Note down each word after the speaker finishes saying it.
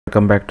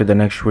Welcome back to the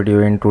next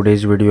video. In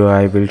today's video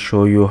I will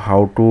show you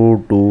how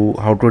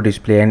to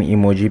display an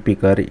emoji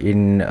picker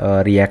in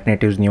React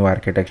Native's new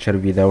architecture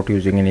without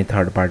using any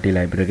third-party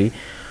library.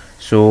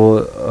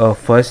 So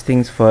first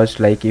things first,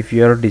 like if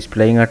you are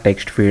displaying a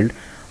text field,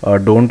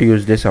 don't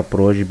use this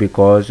approach,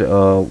 because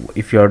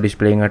if you are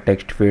displaying a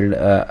text field,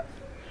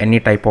 any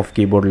type of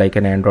keyboard like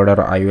an Android or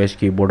iOS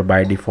keyboard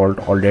by default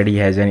already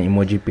has an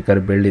emoji picker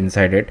built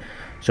inside it,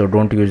 so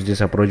don't use this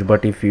approach.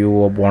 But if you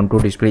want to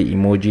display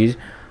emojis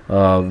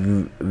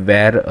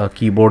where a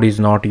keyboard is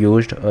not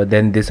used,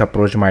 then this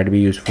approach might be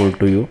useful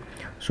to you.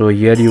 So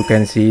here you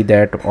can see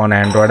that on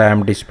Android I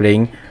am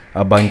displaying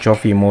a bunch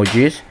of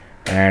emojis,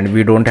 and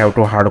we don't have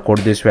to hard code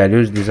these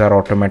values. These are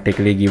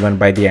automatically given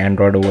by the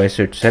Android OS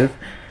itself.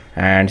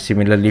 And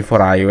similarly for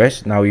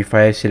iOS, now if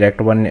I select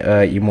one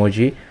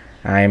emoji,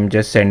 I am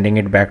just sending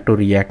it back to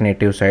React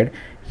Native side.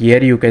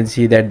 Here you can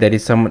see that there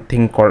is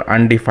something called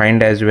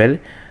undefined as well.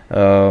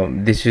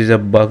 This is a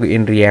bug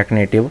in React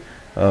Native.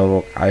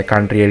 I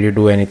can't really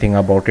do anything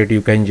about it.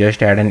 You can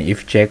just add an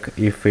if check.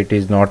 If it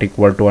is not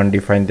equal to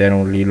undefined, then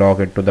only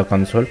log it to the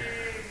console.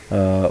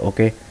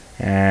 Okay,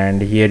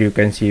 and here you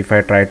can see if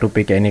I try to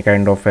pick any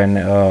kind of an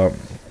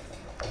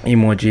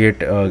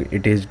emoji,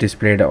 it is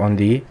displayed on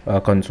the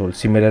console.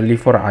 Similarly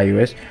for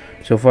iOS,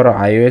 so for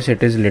iOS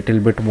it is little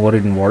bit more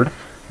involved.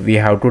 We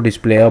have to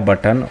display a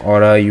button,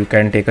 or you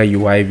can take a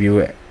UI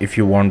view if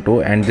you want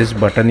to, and this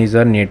button is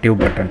a native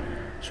button,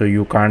 so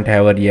you can't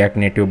have a React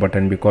Native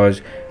button,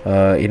 because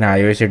in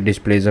iOS it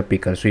displays a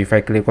picker. So if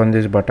I click on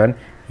this button,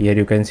 here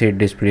you can see it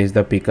displays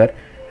the picker,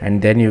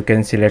 and then you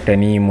can select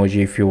any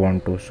emoji if you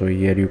want to. So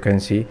here you can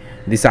see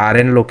this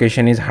RN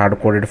location is hard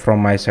coded from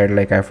my side,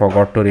 like I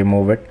forgot to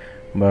remove it,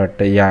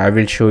 but yeah, I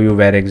will show you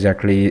where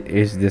exactly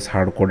is this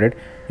hard coded.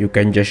 You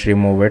can just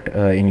remove it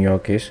in your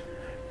case.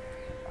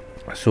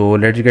 So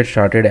let's get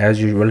started. As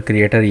usual,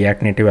 create a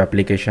React Native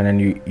application,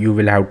 and you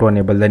will have to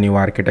enable the new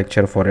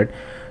architecture for it.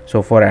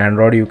 So for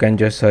Android, you can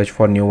just search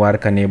for new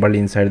arc enable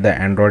inside the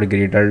Android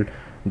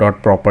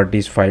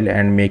Gradle.properties file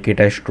and make it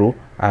as true.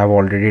 I have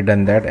already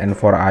done that. And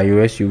for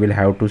iOS, you will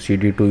have to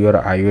cd to your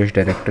iOS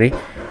directory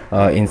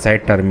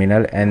inside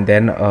terminal, and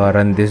then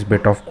run this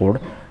bit of code.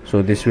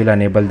 So this will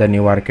enable the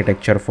new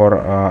architecture for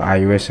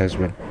iOS as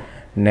well.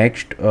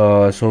 Next,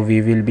 so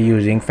we will be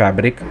using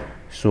Fabric.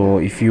 So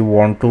if you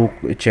want to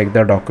check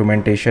the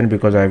documentation,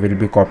 because I will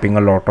be copying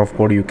a lot of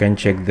code, you can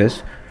check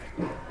this.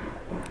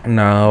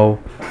 Now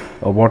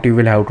what you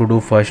will have to do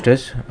first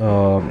is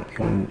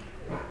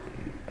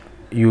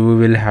you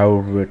will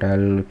have it.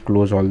 I'll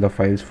close all the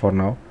files for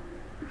now.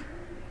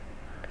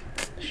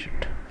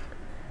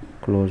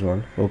 Close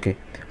all. Okay,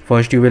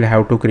 first you will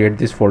have to create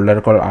this folder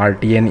called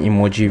RTN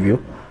emoji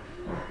view.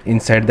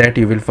 Inside that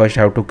you will first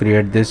have to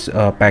create this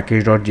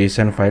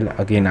package.json file.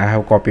 Again, I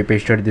have copy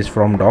pasted this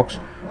from docs.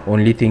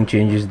 Only thing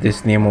changes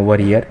this name over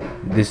here,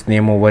 this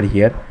name over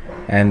here,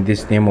 and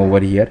this name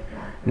over here.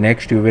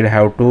 Next you will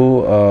have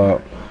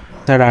to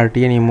inside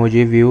RTN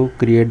emoji view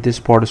create this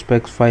pod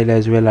specs file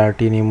as well.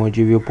 RTN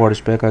emoji view pod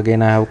spec.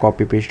 Again, I have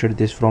copy pasted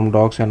this from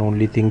docs, and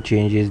only thing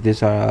changes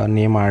this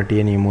name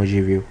RTN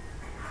emoji view.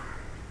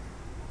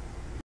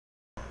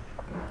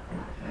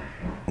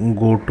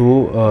 Go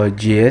to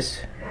JS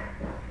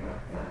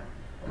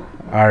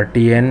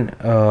RTN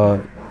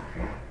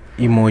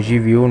emoji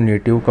view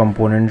native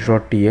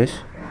components.ts.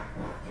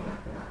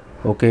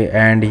 okay,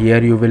 and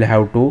here you will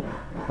have to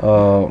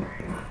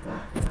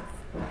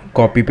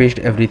copy paste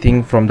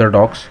everything from the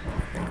docs.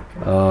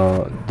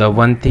 The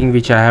one thing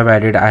which I have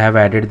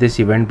added this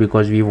event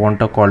because we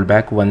want a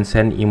callback once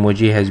an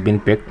emoji has been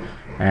picked,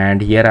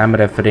 and here I am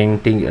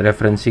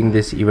referencing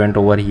this event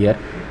over here,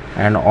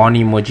 and on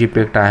emoji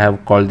picked I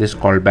have called this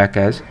callback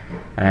as,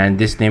 and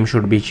this name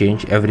should be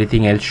changed.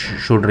 Everything else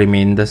should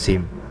remain the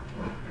same.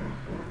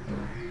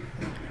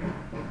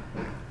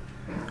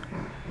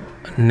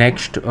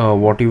 Next,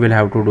 what you will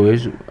have to do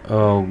is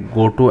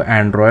go to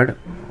Android,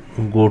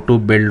 go to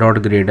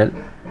build.gradle,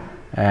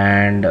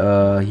 and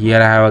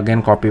here I have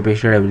again copy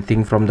pasted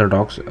everything from the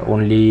docs.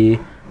 Only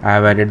I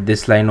have added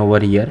this line over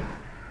here,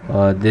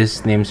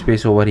 this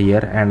namespace over here,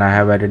 and I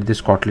have added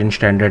this Kotlin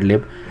standard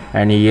lib.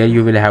 And here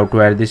you will have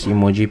to add this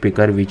emoji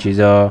picker, which is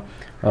a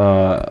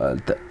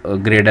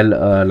Gradle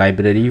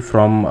library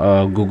from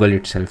Google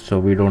itself, so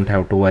we don't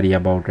have to worry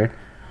about it.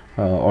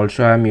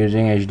 Also I am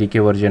using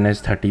HDK version as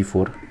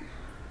 34.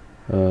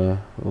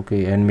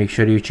 Okay, and make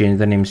sure you change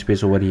the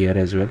namespace over here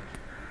as well.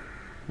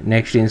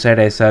 Next, inside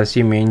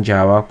src main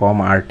java com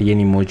RTN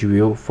emoji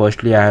view,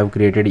 firstly I have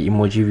created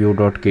emoji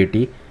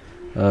view.kt.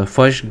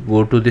 First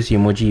go to this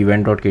emoji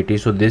event.kt.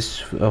 so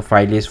this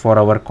file is for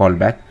our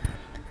callback.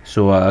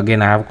 So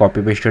again I have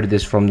copy pasted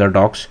this from the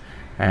docs,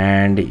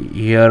 and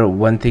here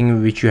one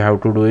thing which you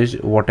have to do is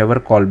whatever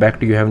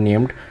callback you have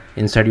named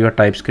inside your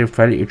TypeScript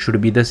file, it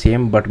should be the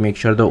same, but make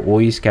sure the O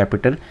is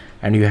capital,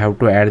 and you have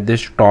to add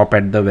this top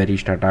at the very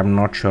start. I'm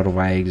not sure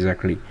why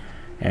exactly.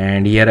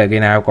 And here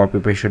again I have copy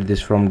pasted this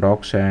from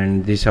docs,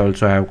 and this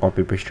also I have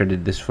copy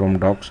pasted this from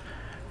docs.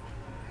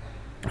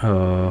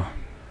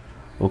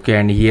 Okay,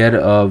 and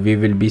here we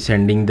will be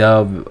sending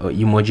the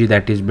emoji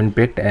that is been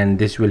picked, and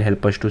this will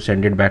help us to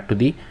send it back to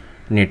the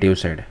native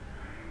side.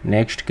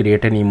 Next,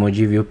 create an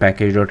emoji view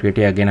package.kt.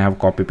 Again, I have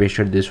copy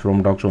pasted this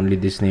from docs, only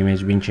this name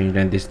has been changed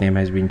and this name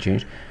has been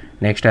changed.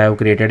 Next, I have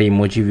created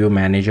emoji view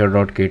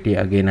manager.kt.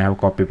 Again, I have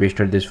copy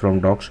pasted this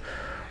from docs.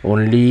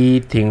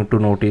 Only thing to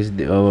notice,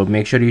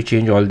 make sure you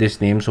change all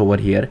these names over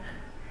here,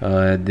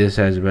 this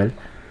as well.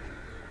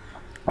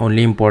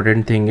 Only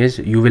important thing is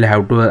you will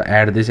have to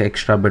add this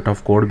extra bit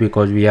of code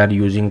because we are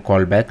using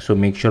callback. So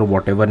make sure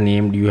whatever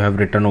name you have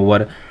written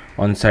over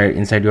on side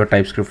inside your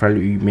TypeScript file,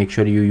 you make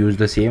sure you use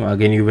the same.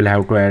 Again, you will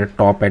have to add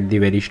top at the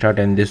very start,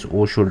 and this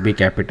O should be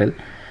capital.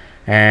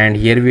 And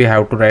here we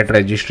have to write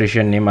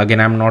registration name. Again,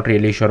 I'm not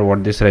really sure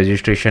what this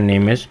registration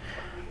name is,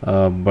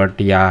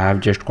 but yeah, I have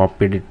just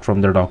copied it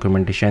from the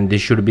documentation.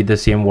 This should be the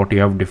same what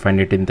you have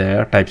defined it in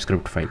the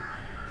TypeScript file.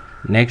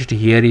 Next,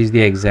 here is the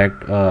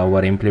exact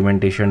our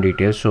implementation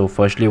details. So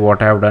firstly,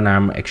 what I have done, I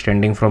am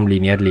extending from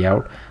linear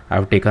layout. I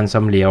have taken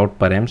some layout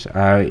params,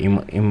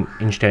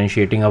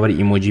 instantiating our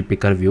emoji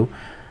picker view.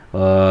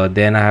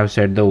 Then I have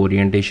set the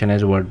orientation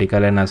as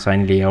vertical and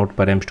assigned layout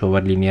params to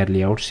our linear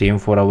layout. Same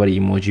for our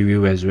emoji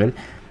view as well.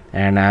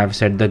 And I have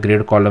set the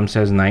grid columns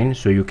as 9,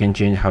 so you can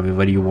change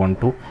however you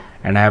want to.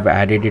 And I have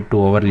added it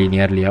to our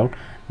linear layout.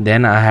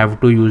 Then I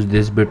have to use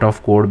this bit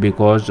of code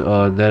because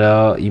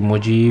the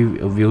emoji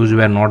views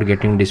were not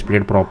getting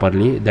displayed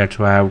properly. That's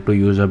why I have to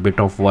use a bit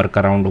of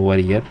workaround over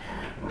here.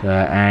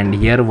 And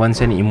here,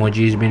 once an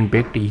emoji is been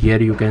picked, here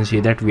you can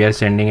see that we are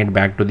sending it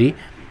back to the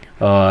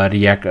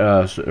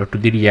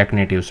React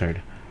Native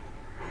side.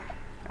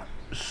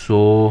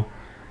 So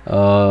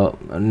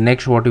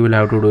next, what you will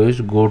have to do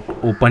is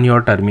open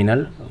your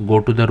terminal, go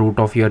to the root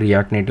of your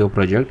React Native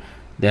project,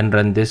 then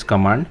run this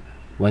command.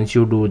 Once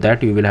you do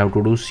that, you will have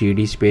to do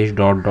cd space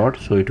dot dot,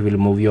 so it will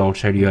move you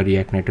outside your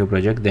React Native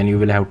project. Then you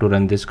will have to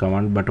run this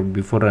command, but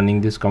before running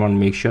this command,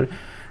 make sure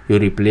you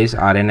replace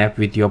rnapp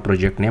with your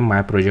project name.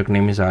 My project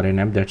name is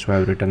rnapp, that's why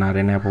I've written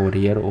rnapp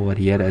over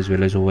here as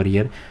well as over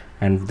here,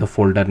 and the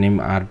folder name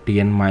my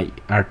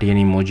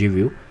rtn emoji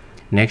view.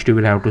 Next, you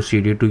will have to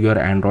cd to your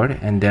Android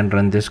and then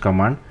run this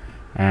command,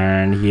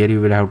 and here you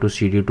will have to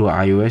cd to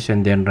iOS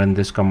and then run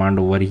this command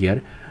over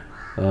here.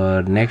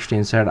 Next,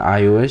 inside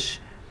iOS,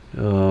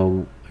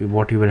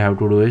 what you will have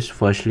to do is,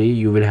 firstly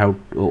you will have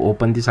to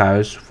open this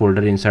iOS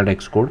folder inside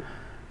Xcode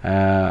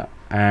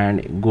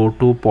and go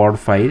to pod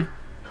file,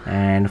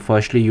 and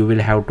firstly you will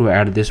have to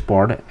add this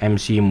pod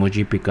MC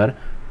emoji picker.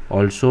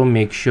 Also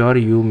make sure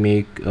you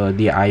make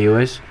the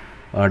iOS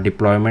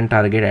deployment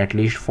target at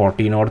least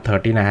 14 or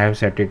 13. I have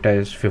set it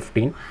as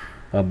 15.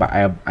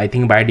 I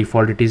think by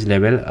default it is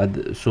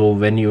level, so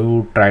when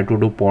you try to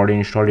do pod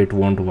install, it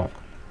won't work.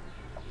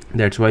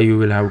 That's why you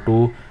will have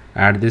to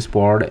add this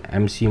pod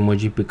MC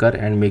emoji picker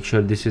and make sure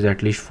this is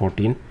at least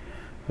 14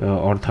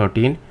 or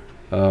 13,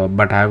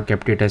 but I have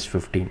kept it as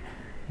 15.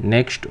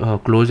 Next,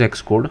 close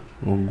Xcode,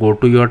 go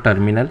to your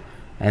terminal,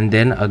 and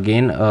then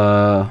again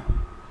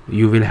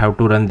you will have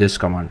to run this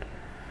command.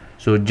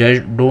 So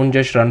don't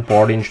just run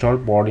pod install.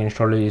 Pod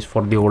install is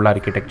for the old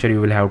architecture.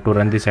 You will have to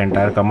run this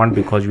entire command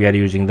because we are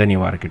using the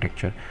new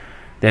architecture.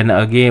 Then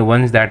again,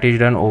 once that is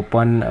done,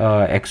 open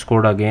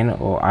Xcode again,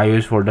 or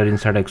iOS folder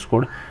inside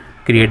Xcode.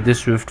 Create this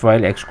Swift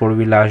file. Xcode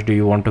will ask, do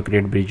you want to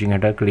create bridging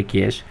header? Click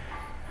yes.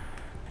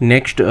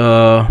 Next,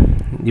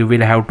 you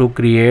will have to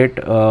create,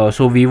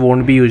 so we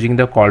won't be using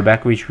the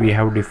callback which we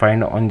have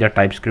defined on the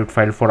TypeScript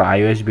file for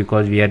iOS,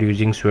 because we are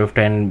using Swift,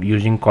 and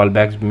using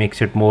callbacks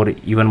makes it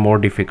even more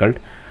difficult.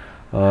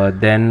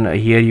 Then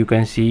here you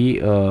can see,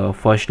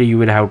 firstly you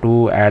will have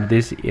to add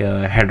this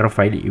header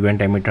file event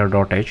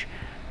emitter.h.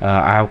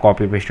 I have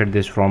copy pasted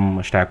this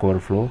from Stack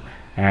Overflow,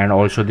 and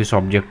also this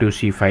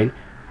Objective-C file.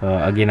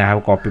 Again, I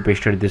have copy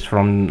pasted this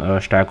from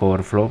Stack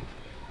Overflow.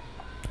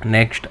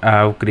 Next, I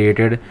have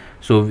created,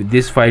 so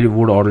this file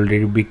would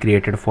already be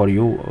created for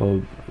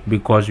you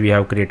because we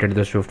have created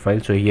the Swift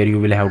file. So here you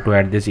will have to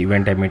add this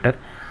event emitter.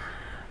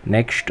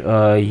 Next,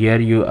 here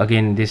you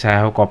again, this I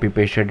have copy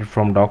pasted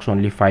from docs,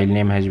 only file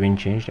name has been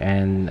changed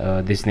and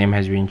this name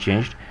has been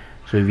changed.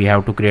 So we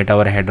have to create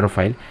our header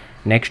file.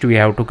 Next, we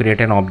have to create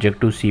an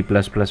Objective-C++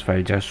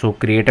 file. Just so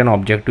create an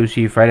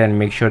Objective-C file and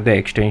make sure the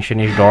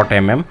extension is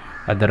 .mm,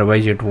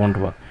 otherwise it won't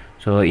work.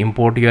 So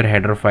import your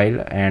header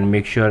file and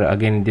make sure,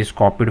 again, this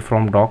copied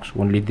from docs,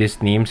 only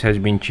this names has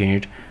been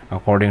changed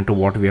according to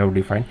what we have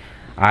defined.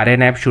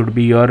 rnapp should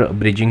be your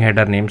bridging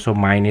header name, so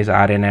mine is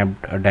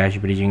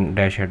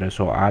rnapp-bridging-header.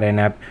 So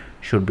rnapp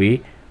should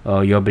be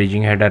your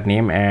bridging header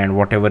name, and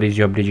whatever is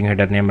your bridging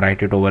header name,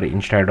 write it over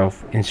instead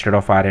of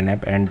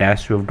rnapp, and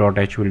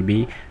 -swift.h will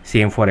be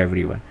same for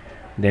everyone.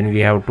 Then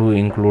we have to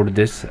include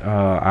this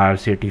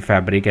rct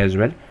fabric as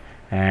well,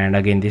 and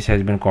again this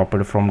has been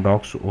copied from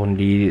docs,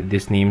 only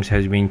this names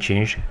has been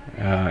changed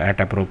at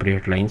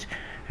appropriate lines.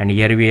 And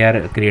here we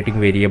are creating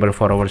variable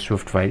for our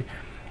Swift file.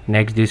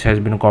 Next, this has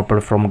been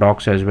copied from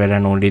docs as well,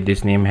 and only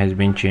this name has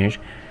been changed.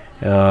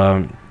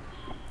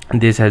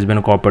 This has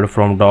been copied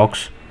from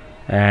docs,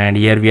 and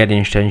here we are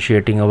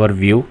instantiating our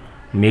view.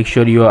 make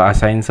sure you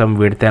assign some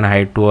width and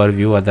height to our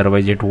view,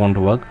 otherwise it won't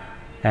work.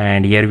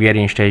 And here we are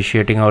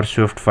instantiating our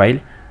Swift file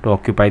to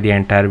occupy the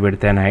entire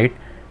width and height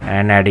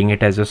and adding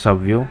it as a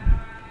sub view.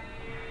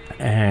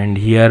 And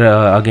here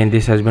again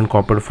this has been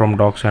copied from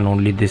docs and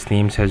only this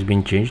names has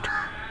been changed.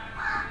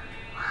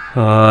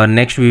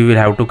 Next we will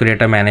have to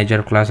create a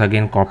manager class,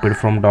 again copied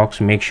from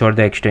docs. Make sure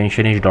the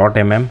extension is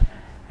 .mm,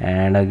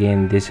 and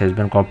again this has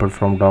been copied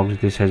from docs,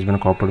 this has been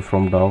copied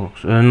from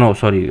docs, no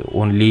sorry,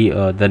 only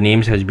the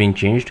names has been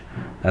changed,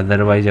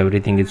 otherwise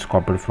everything is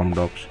copied from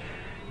docs.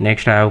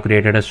 Next I have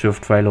created a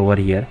Swift file over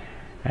here,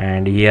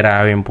 and here I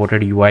have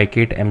imported UI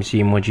kit,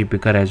 MC emoji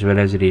picker as well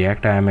as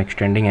React. I am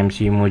extending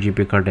MC emoji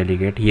picker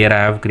delegate. Here I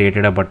have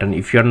created a button.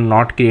 If you are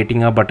not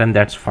creating a button,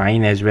 that's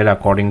fine as well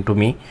according to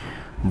me,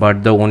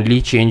 but the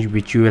only change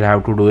which you will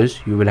have to do is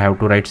you will have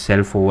to write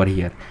self over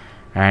here,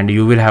 and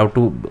you will have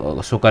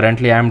to so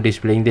currently I am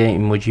displaying the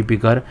emoji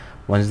picker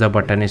once the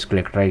button is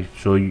clicked, right?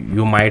 So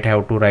you might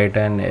have to write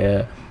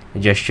an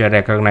gesture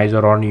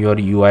recognizer on your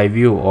UI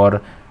view, or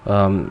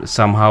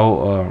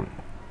somehow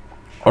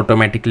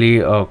automatically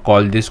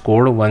call this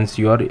code once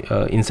you are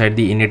inside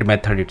the init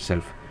method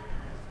itself.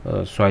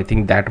 So I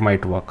think that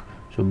might work.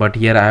 So but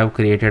here I have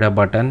created a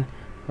button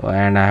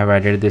and I have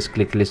added this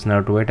click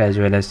listener to it, as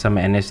well as some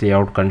NS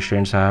layout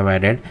constraints I have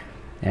added.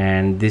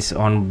 And this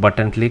on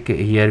button click,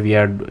 here we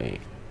are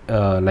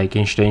like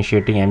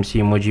instantiating MC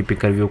emoji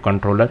picker view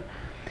controller,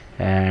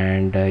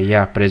 and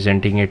yeah,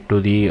 presenting it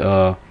to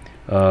the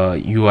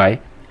UI.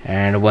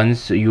 And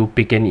once you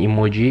pick an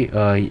emoji,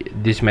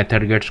 this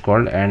method gets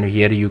called, and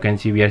here you can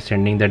see we are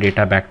sending the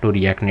data back to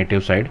React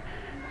Native side,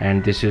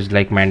 and this is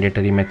like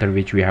mandatory method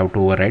which we have to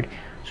override.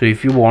 So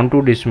if you want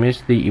to dismiss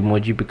the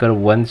emoji picker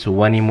once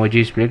one emoji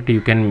is clicked,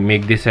 you can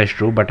make this as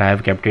true, but I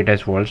have kept it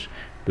as false,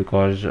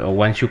 because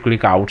once you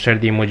click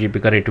outside the emoji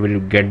picker it will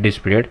get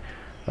displayed.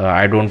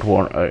 I don't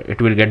want it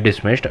will get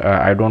dismissed.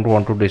 I don't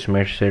want to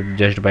dismiss it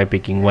just by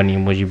picking one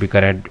emoji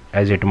picker,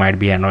 as it might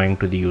be annoying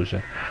to the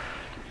user.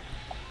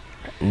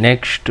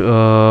 Next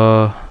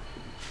go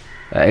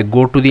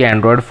to the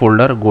Android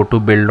folder, go to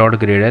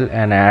build.gradle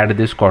and add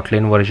this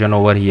Kotlin version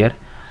over here.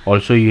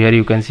 Also here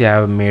you can see I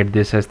have made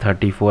this as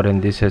 34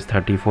 and this as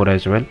 34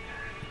 as well,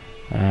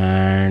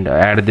 and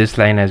add this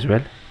line as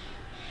well.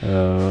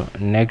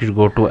 Next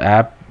go to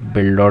app,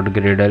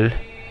 build.gradle,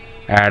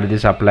 add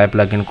this apply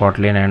plugin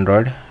Kotlin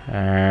Android,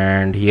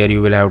 and here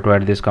you will have to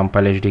add this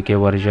compile SDK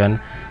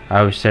version. I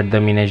have set the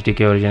min SDK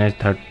version as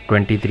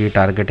 23,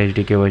 target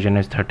SDK version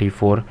as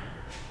 34,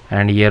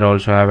 and here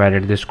also I have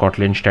added this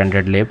Kotlin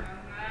standard lib.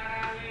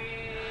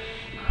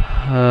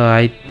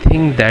 I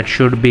think that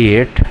should be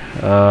it.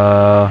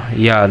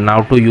 Yeah,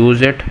 now to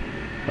use it,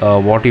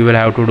 what you will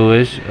have to do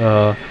is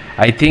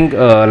I think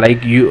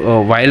like you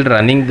while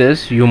running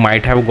this you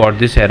might have got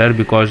this error,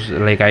 because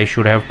like I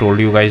should have told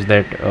you guys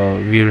that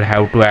we will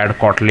have to add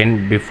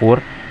Kotlin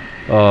before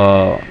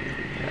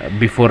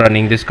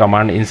running this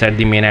command inside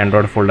the main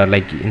Android folder,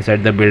 like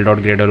inside the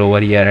build.gradle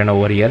over here and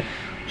over here.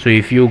 So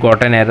if you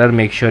got an error,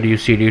 make sure you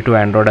cd to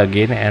Android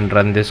again and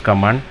run this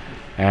command,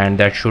 and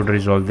that should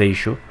resolve the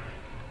issue.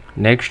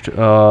 Next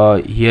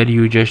here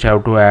you just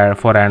have to add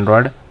for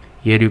Android.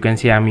 Here you can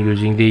see I'm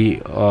using the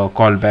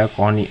callback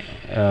on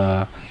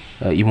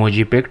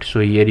emoji picked, so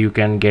here you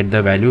can get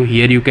the value.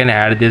 Here you can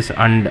add this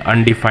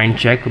undefined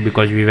check,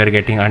 because we were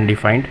getting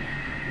undefined.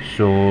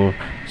 So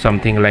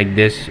something like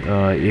this,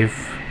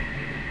 if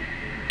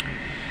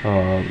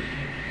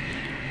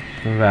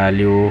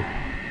value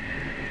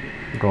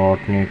dot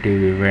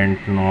native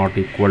event not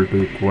equal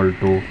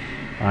to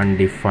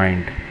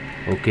undefined,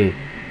 okay,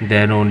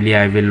 then only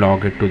I will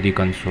log it to the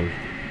console.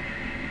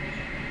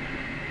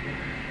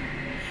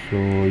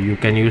 So you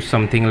can use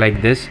something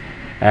like this.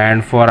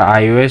 And for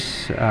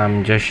iOS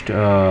I'm just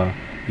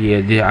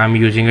I'm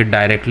using it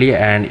directly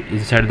and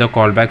inside the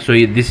callback. So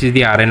this is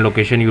the RN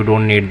location, you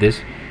don't need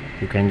this,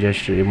 you can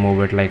just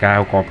remove it, like I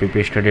have copy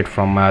pasted it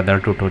from my other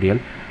tutorial.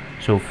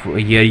 So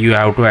here you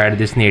have to add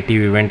this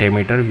native event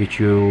emitter, which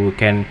you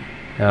can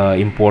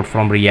import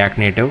from React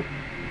Native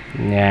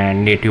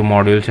and native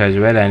modules as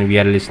well, and we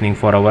are listening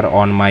for our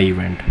on my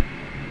event.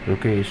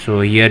 Okay,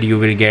 so here you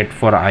will get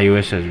for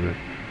iOS as well.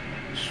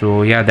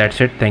 So yeah, that's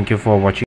it. Thank you for watching.